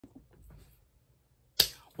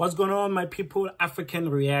What's going on, my people? African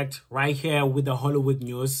React right here with the Hollywood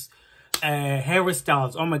news. Harry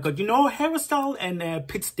Styles, oh my god, you know Harry Styles and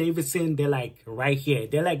Pete Davidson, they're like right here,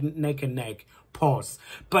 they're like neck and neck. Pause.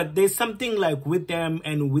 But there's something like with them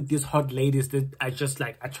and with these hot ladies that I just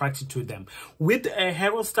like attracted to them. With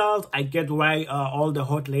Harry Styles, I get why all the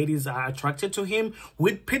hot ladies are attracted to him.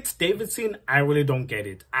 With Pete Davidson, I really don't get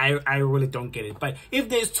it. I really don't get it. But if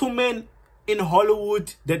there's two men in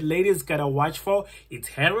Hollywood that ladies gotta watch for, it's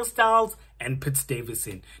Harry Styles and Pete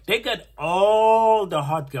Davidson. They got all the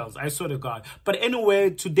hot girls, I swear to God. But anyway,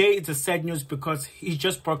 today it's a sad news because he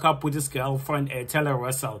just broke up with his girlfriend, Taylor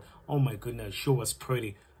Russell. Oh my goodness, she was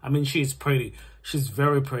pretty. I mean, she's pretty. She's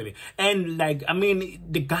very pretty. And like, I mean,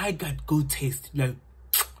 the guy got good taste. Like,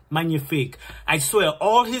 magnifique. I swear,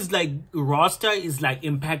 all his like roster is like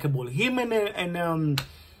impeccable. Him and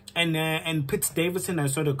Pete Davidson, I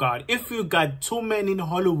swear to God, if you got two men in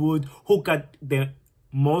Hollywood who got the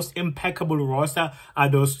most impeccable roster, are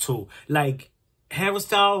those two. Like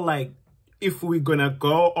hairstyle, like if we're gonna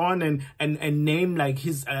go on and name like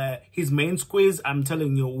his main squeeze, I'm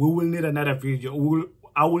telling you, we will need another video.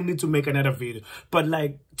 I will need to make another video. But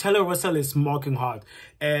like Taylor Russell is smoking hard.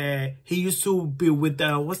 He used to be with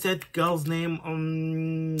what's that girl's name?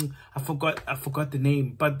 I forgot the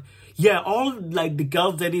name. But yeah, all like the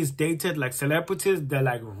girls that he's dated, like celebrities, they're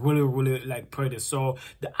like really like pretty. So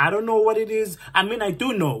I don't know what it is. I mean, I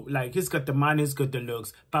do know like he's got the money, he's got the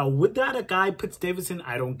looks. But with the other guy, Pete Davidson,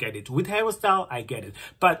 I don't get it. With hairstyle, I get it.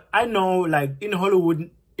 But I know like in Hollywood,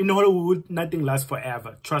 nothing lasts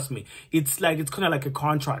forever. Trust me. It's kind of like a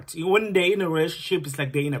contract. When they're in a relationship, it's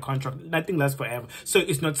like they're in a contract. Nothing lasts forever. So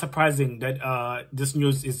it's not surprising that this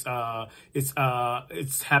news is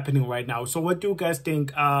it's happening right now. So what do you guys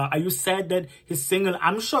think? Are you sad that he's single?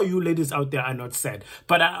 I'm sure you ladies out there are not sad.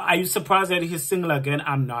 But are you surprised that he's single again?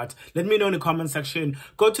 I'm not. Let me know in the comment section.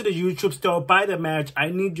 Go to the YouTube store, buy the merch. I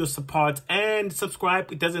need your support and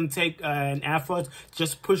subscribe. It doesn't take an effort.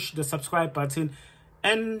 Just push the subscribe button.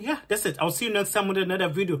 And yeah, that's it. I'll see you next time with another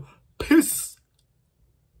video. Peace.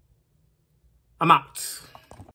 I'm out.